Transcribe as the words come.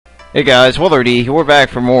Hey guys, WaddlerD, we're back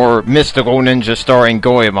for more Mystical Ninja starring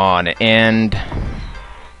Goemon, and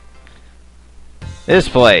this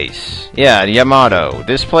place, yeah, Yamato.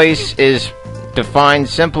 This place is defined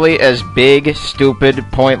simply as big, stupid,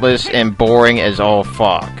 pointless, and boring as all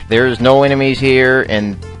fuck. There's no enemies here,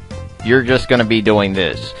 and you're just gonna be doing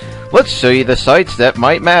this. Let's show you the sights that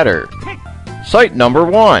might matter. Site number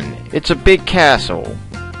 1. It's a big castle.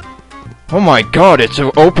 Oh my god, it's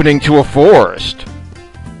an opening to a forest.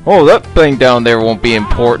 Oh, that thing down there won't be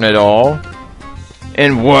important at all.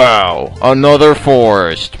 And wow, another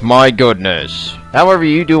forest. My goodness. However,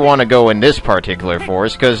 you do want to go in this particular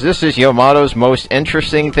forest, because this is Yamato's most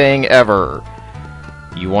interesting thing ever.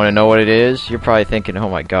 You want to know what it is? You're probably thinking, oh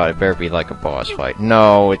my god, it better be like a boss fight.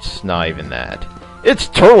 No, it's not even that. It's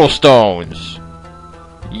turtle stones!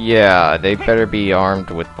 Yeah, they better be armed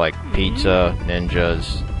with, like, pizza,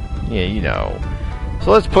 ninjas. Yeah, you know. So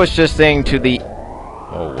let's push this thing to the...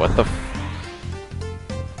 Oh, what the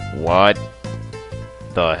what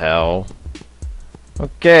the hell?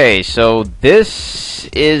 Okay, so this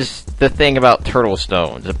is the thing about turtle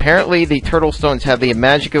stones. Apparently, the turtle stones have the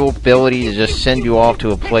magical ability to just send you off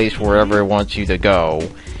to a place wherever it wants you to go.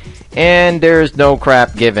 And there's no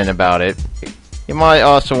crap given about it. You might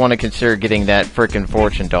also want to consider getting that frickin'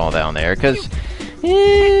 fortune doll down there, because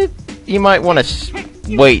you might want to...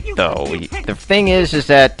 Wait, though. The thing is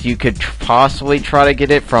that you could possibly try to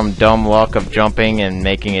get it from dumb luck of jumping and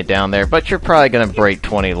making it down there, but you're probably gonna break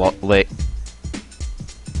 20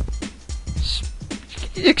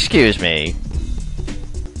 Excuse me.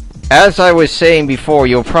 As I was saying before,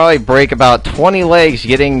 you'll probably break about 20 legs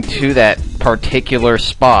getting to that particular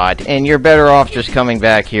spot, and you're better off just coming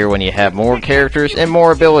back here when you have more characters and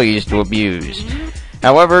more abilities to abuse.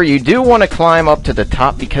 However, you do want to climb up to the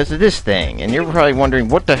top because of this thing, and you're probably wondering,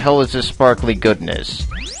 what the hell is this sparkly goodness?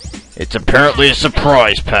 It's apparently a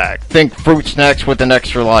surprise pack. Think fruit snacks with an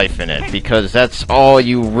extra life in it, because that's all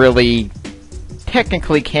you really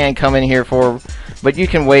technically can come in here for, but you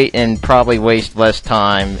can wait and probably waste less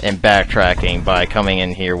time and backtracking by coming in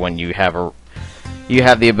here when you have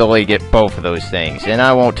the ability to get both of those things, and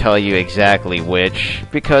I won't tell you exactly which,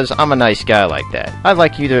 because I'm a nice guy like that. I'd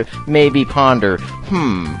like you to maybe ponder,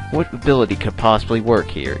 what ability could possibly work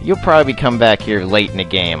here? You'll probably come back here late in the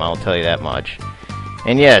game, I'll tell you that much.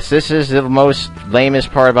 And yes, this is the most lamest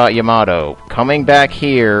part about Yamato. Coming back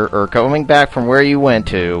here, or coming back from where you went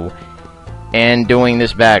to, and doing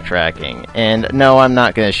this backtracking. And no, I'm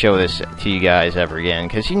not going to show this to you guys ever again,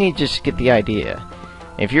 because you need to just get the idea.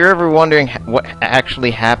 If you're ever wondering what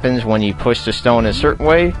actually happens when you push the stone a certain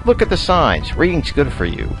way, look at the signs. Reading's good for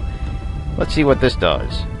you. Let's see what this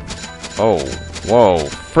does. Oh, whoa,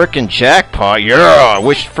 frickin' jackpot, yeah! I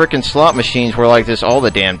wish frickin' slot machines were like this all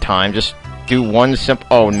the damn time. Just do one simple...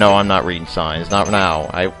 Oh, no, I'm not reading signs. Not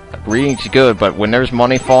now. Reading's good, but when there's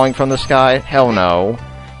money falling from the sky, hell no.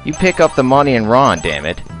 You pick up the money and run, damn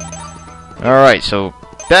it. Alright, so...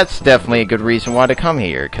 That's definitely a good reason why to come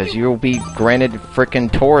here, because you'll be granted frickin'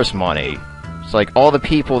 tourist money. It's like all the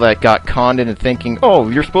people that got conned into thinking, oh,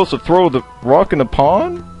 you're supposed to throw the rock in the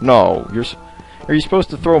pond? No. Are you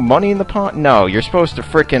supposed to throw money in the pond? No, you're supposed to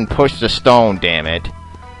frickin' push the stone, damn it.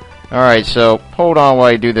 Alright, so, hold on while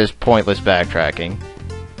I do this pointless backtracking.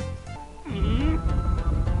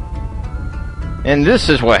 And this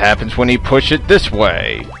is what happens when you push it this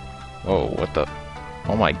way. Oh, what the...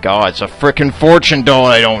 Oh my god, it's a frickin' fortune doll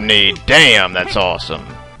I don't need. Damn, that's awesome.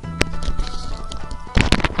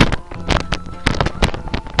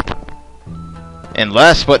 And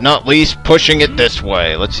last but not least, pushing it this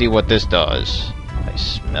way. Let's see what this does. I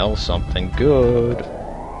smell something good.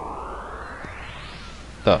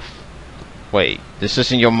 Wait, this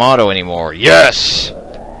isn't Yamato anymore. Yes!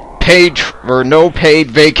 No paid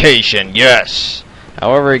vacation, yes!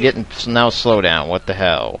 However, getting now slow down, what the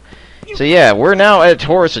hell. So yeah, we're now at a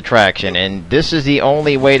tourist attraction, and this is the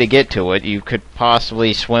only way to get to it. You could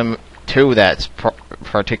possibly swim to that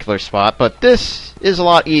particular spot, but this is a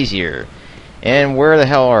lot easier. And where the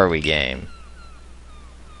hell are we, game?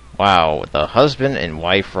 Wow, the husband and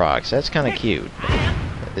wife rocks. That's kind of cute.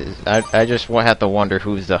 I just have to wonder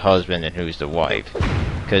who's the husband and who's the wife.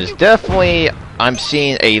 Because definitely, I'm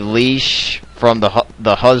seeing a leash from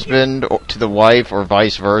the husband to the wife, or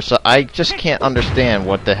vice versa. I just can't understand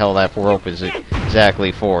what the hell that rope is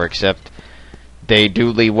exactly for, except they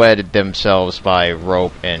duly wedded themselves by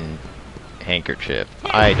rope and handkerchief.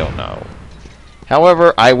 I don't know.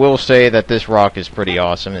 However, I will say that this rock is pretty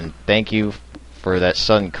awesome, and thank you for that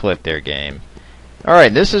sudden clip there, game.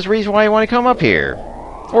 Alright, this is the reason why you want to come up here.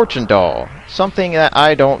 Fortune doll. Something that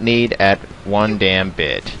I don't need at one damn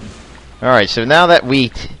bit. Alright, so now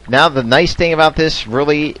the nice thing about this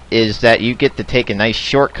really is that you get to take a nice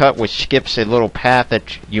shortcut which skips a little path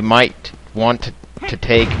that you might want to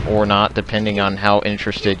take or not, depending on how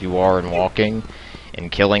interested you are in walking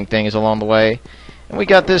and killing things along the way. And we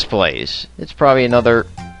got this place. It's probably another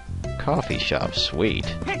coffee shop. Sweet.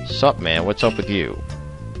 Sup, man? What's up with you?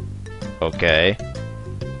 Okay.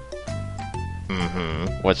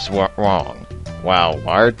 What's wrong? Wow,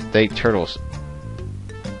 why are they turtles?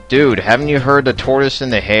 Dude, haven't you heard the tortoise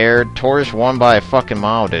and the hare? Tortoise won by a fucking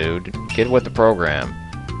mile, dude. Get with the program.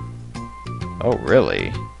 Oh,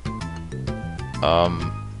 really?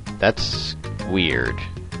 That's weird.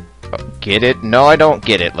 Get it? No, I don't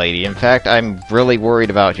get it, lady. In fact, I'm really worried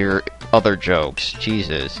about your other jokes.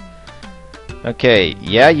 Jesus. Okay,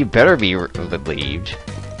 yeah, you better be relieved.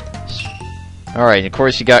 Alright, of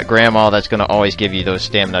course you got Grandma that's gonna always give you those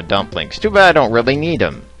stamina dumplings. Too bad I don't really need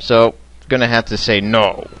them. So, gonna have to say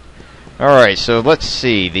no. Alright, so let's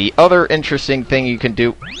see. The other interesting thing you can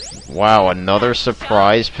do... Wow, another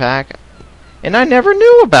surprise pack? And I never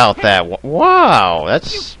knew about that. Wow,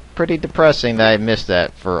 that's pretty depressing that I missed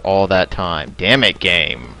that for all that time. Damn it,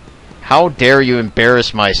 game. How dare you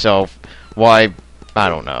embarrass myself? Why, I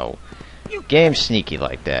don't know. Game's sneaky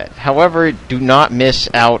like that. However, do not miss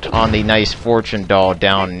out on the nice fortune doll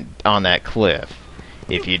down on that cliff.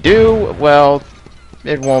 If you do, well,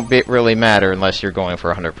 it won't really matter unless you're going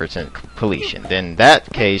for 100% completion. Then in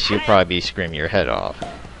that case, you'll probably be screaming your head off.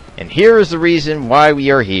 And here is the reason why we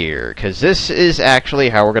are here, because this is actually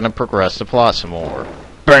how we're going to progress the plot some more.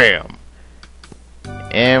 BAM!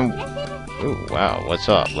 And, ooh, wow, what's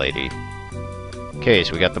up, lady? Okay,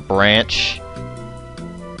 so we got the branch.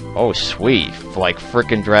 Oh, sweet. Like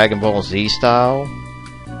frickin' Dragon Ball Z style?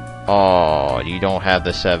 Oh, you don't have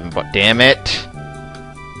the 7, but damn it!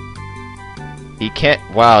 He can't...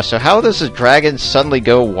 Wow, so how does the dragon suddenly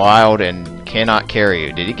go wild and cannot carry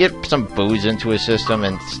you? Did he get some booze into his system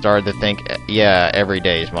and started to think, yeah, every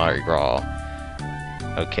day is Mardi Gras?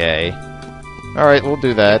 Okay. Alright, we'll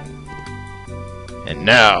do that. And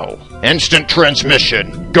now, instant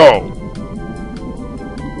transmission, go!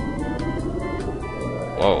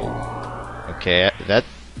 Whoa. Okay, that...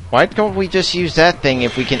 Why don't we just use that thing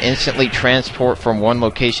if we can instantly transport from one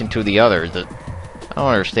location to the other? I don't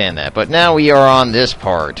understand that. But now we are on this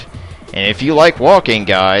part. And if you like walking,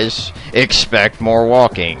 guys, expect more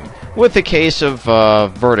walking. With a case of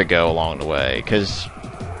vertigo along the way. Because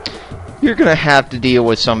you're going to have to deal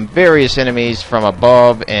with some various enemies from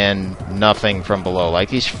above and nothing from below. Like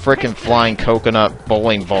these frickin' flying coconut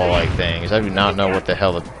bowling ball-like things. I do not know what the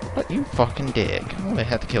hell... What, you fucking dick. I'm going to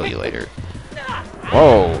have to kill you later.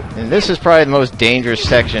 Whoa. And this is probably the most dangerous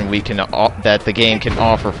section we can that the game can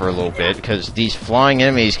offer for a little bit. Because these flying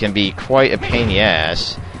enemies can be quite a pain in the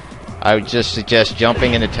ass. I would just suggest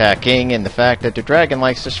jumping and attacking, and the fact that the dragon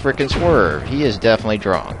likes to frickin' swerve. He is definitely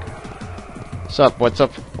drunk. What's up? What's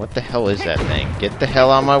up? What the hell is that thing? Get the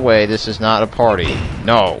hell out of my way. This is not a party.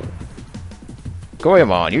 No.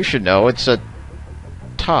 Goemon, you should know. It's a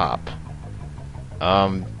top.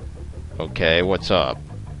 Okay, what's up?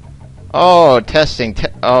 Oh, testing.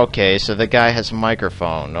 Okay, so the guy has a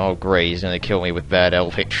microphone. Oh, great. He's gonna kill me with bad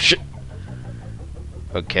elevator shit.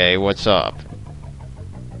 Okay, what's up?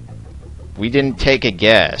 We didn't take a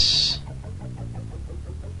guess.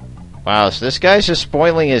 Wow, so this guy's just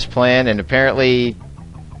spoiling his plan, and apparently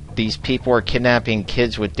these people are kidnapping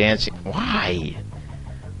kids with dancing. Why?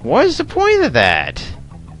 What is the point of that?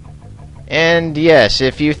 And yes,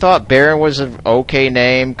 if you thought Baron was an okay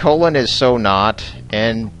name, Colin is so not,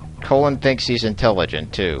 and Colin thinks he's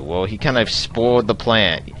intelligent too. Well, he kind of spoiled the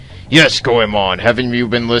plan. Yes, Goemon, haven't you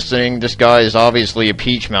been listening? This guy is obviously a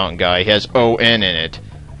Peach Mountain guy. He has O-N in it.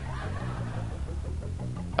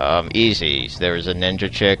 Easy. There was a ninja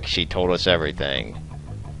chick. She told us everything.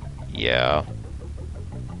 Yeah.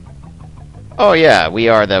 Oh yeah, we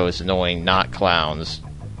are those annoying not clowns.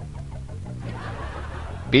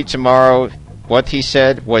 Beat tomorrow. What he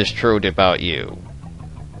said was true about you.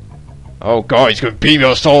 Oh, guys, could beat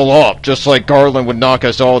us all up, just like Garland would knock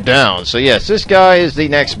us all down. So yes, this guy is the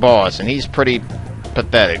next boss, and he's pretty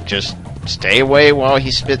pathetic. Just stay away while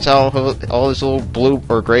he spits out all his little blue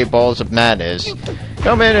or gray balls of madness.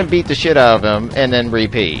 Come in and beat the shit out of him, and then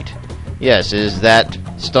repeat. Yes, is that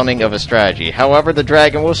stunning of a strategy. However, the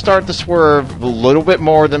dragon will start to swerve a little bit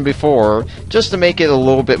more than before, just to make it a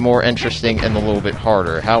little bit more interesting and a little bit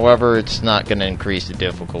harder. However, it's not going to increase the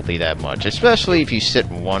difficulty that much, especially if you sit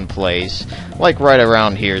in one place. Like right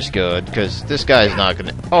around here is good, because this guy's not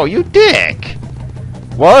going to... Oh, you dick!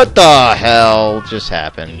 What the hell just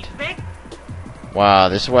happened? Wow,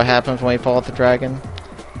 this is what happens when you fall off the dragon?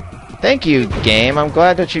 Thank you, game. I'm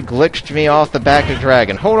glad that you glitched me off the back of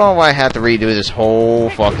Dragon. Hold on while I have to redo this whole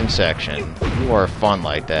fucking section. You are fun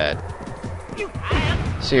like that.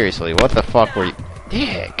 Seriously, what the fuck were you...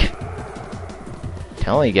 Dick!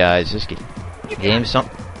 Telling you guys, this game's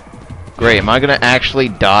something... Great, am I gonna actually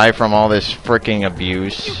die from all this freaking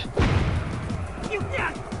abuse?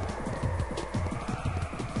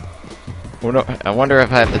 I wonder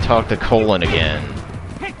if I have to talk to Colin again.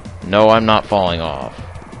 No, I'm not falling off.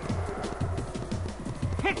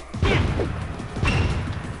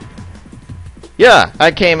 Yeah, I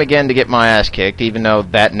came again to get my ass kicked, even though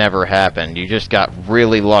that never happened. You just got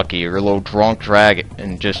really lucky. You're a little drunk dragon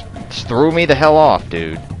and just threw me the hell off,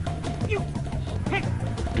 dude.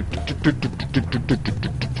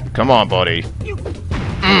 Come on, buddy.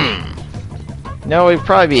 No, it'd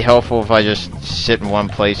probably be helpful if I just sit in one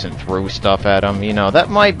place and threw stuff at him. You know, that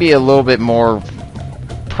might be a little bit more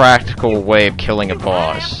practical way of killing a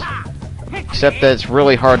boss. Except that it's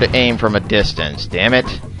really hard to aim from a distance. Damn it.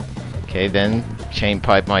 Okay, then chain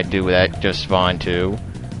pipe might do that just fine too.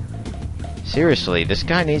 Seriously, this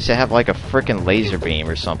guy needs to have like a frickin' laser beam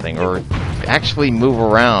or something, or actually move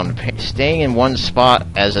around. Staying in one spot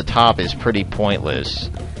as a top is pretty pointless.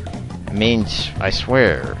 It means, I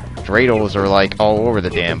swear, dreidels are like all over the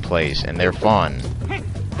damn place, and they're fun.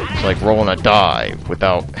 It's like rolling a die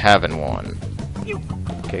without having one.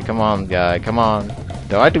 Okay, come on, guy, come on.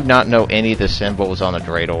 Though I do not know any of the symbols on the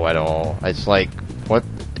dreidel at all. It's like, what?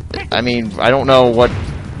 I mean, I don't know what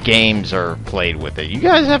games are played with it. You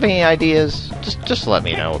guys have any ideas? Just let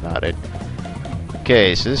me know about it.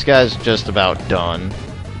 Okay, so this guy's just about done.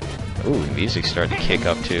 Ooh, music's starting to kick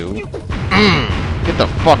up too. Get the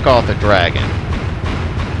fuck off the dragon.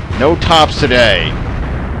 No tops today.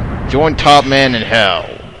 Join top man in hell.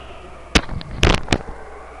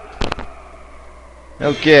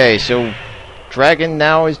 Okay, so dragon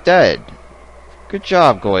now is dead. Good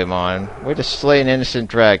job, Goemon. Way to slay an innocent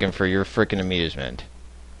dragon for your frickin' amusement.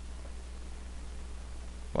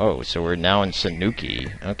 Whoa, so we're now in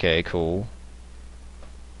Sanuki. Okay, cool.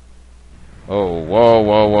 Oh, whoa,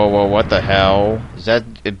 whoa, whoa, whoa, what the hell? Is that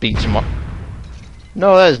a beat Mario?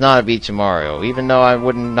 No, that is not a beat Mario, even though I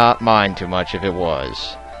would not mind too much if it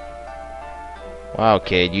was. Wow,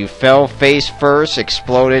 kid, you fell face first,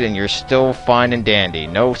 exploded, and you're still fine and dandy.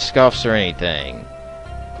 No scuffs or anything.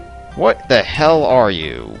 What the hell are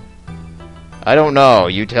you? I don't know,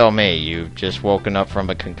 you tell me. You've just woken up from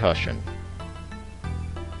a concussion.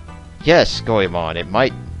 Yes, Goemon, it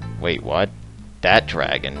might... Wait, what? That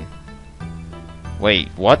dragon? Wait,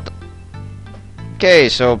 what? Okay,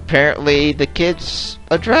 so apparently the kid's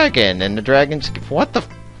a dragon, and the dragon's... What the...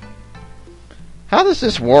 How does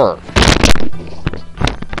this work?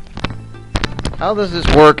 How does this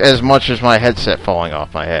work as much as my headset falling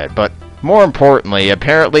off my head? But more importantly,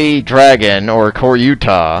 apparently Dragon, or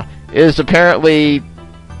Koryuta, is apparently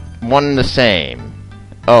one and the same.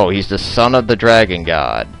 Oh, he's the son of the dragon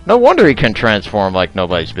god. No wonder he can transform like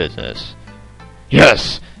nobody's business.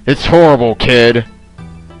 Yes, it's horrible, kid.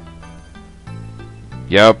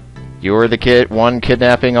 Yep, you're the kid, one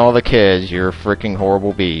kidnapping all the kids. You're a freaking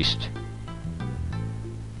horrible beast.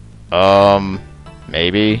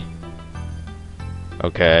 Maybe.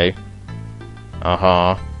 Okay.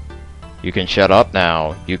 Uh-huh. You can shut up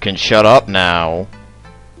now. You can shut up now.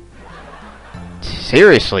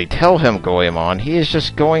 Seriously, tell him, Goemon. He is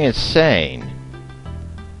just going insane.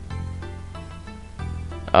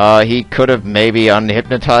 He could have maybe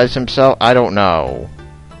unhypnotized himself? I don't know.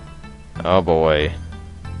 Oh boy.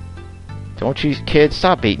 Don't you kids,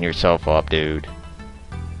 stop beating yourself up, dude.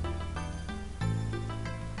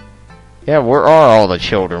 Yeah, where are all the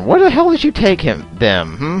children? Where the hell did you take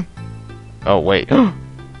them, Oh, wait. Oh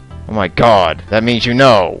my god, that means you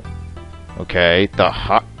know. Okay,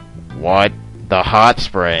 what? The hot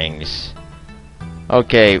springs.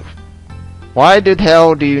 Okay, why the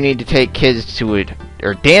hell do you need to take kids to it,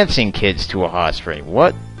 or dancing kids to a hot spring?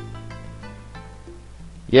 What?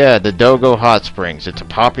 Yeah, the Dogo Hot Springs. It's a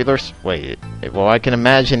popular... Wait, well, I can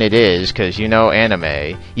imagine it is, because, you know,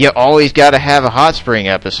 anime. You always gotta have a hot spring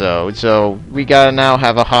episode, so we gotta now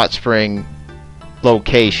have a hot spring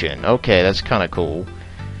location. Okay, that's kinda cool.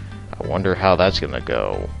 I wonder how that's gonna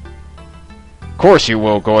go. Of course you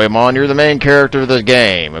will, Goemon. You're the main character of the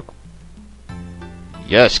game.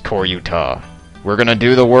 Yes, Koryuta. We're gonna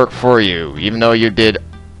do the work for you, even though you did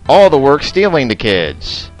all the work stealing the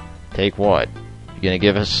kids. Take what? You gonna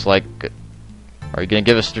give us, like... Are you gonna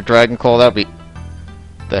give us the Dragon Claw? That'd be...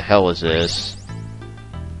 The hell is this?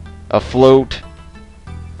 A flute?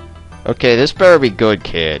 Okay, this better be good,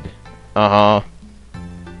 kid. Uh-huh.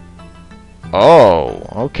 Oh,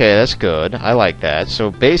 okay, that's good. I like that.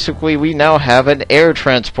 So basically, we now have an air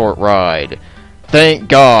transport ride. Thank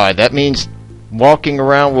God. That means walking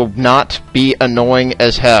around will not be annoying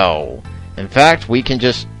as hell. In fact, we can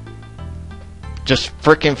just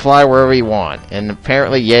frickin' fly wherever we want. And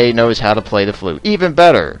apparently, Ye knows how to play the flute. Even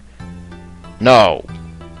better. No.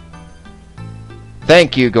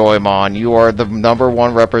 Thank you, Goemon. You are the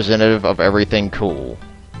 #1 representative of everything cool.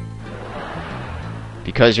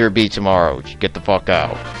 Because you're B tomorrow. Get the fuck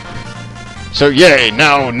out. So Ye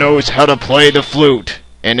now knows how to play the flute.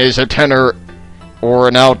 And is a tenor or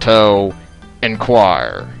an alto in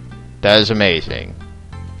choir. That is amazing.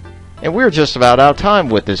 And we're just about out of time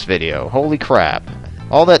with this video. Holy crap.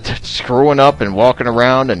 All that screwing up and walking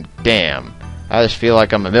around and damn. I just feel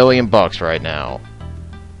like I'm $1,000,000 right now.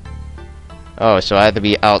 Oh, so I have to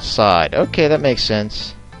be outside. Okay, that makes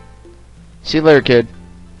sense. See you later, kid.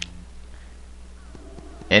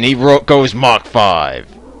 And he goes Mach 5.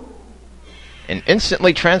 And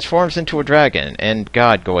instantly transforms into a dragon. And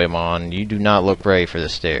God, Goemon, you do not look ready for the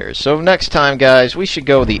stairs. So next time, guys, we should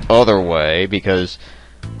go the other way because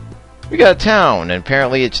we got a town, and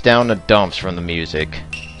apparently it's down the dumps from the music.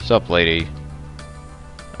 Sup, lady?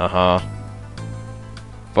 Uh-huh.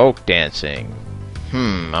 Folk dancing.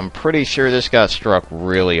 I'm pretty sure this got struck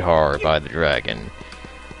really hard by the dragon.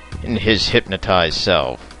 In his hypnotized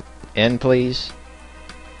self. End, please?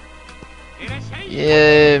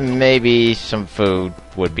 Yeah, maybe some food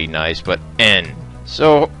would be nice, but end.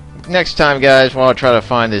 So, next time, guys, while I try to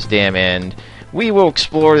find this damn end, we will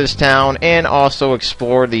explore this town and also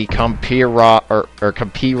explore the Campira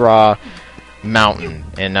Mountain.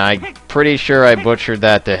 And I'm pretty sure I butchered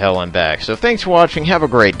that to hell and back. So thanks for watching, have a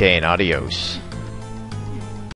great day, and adios.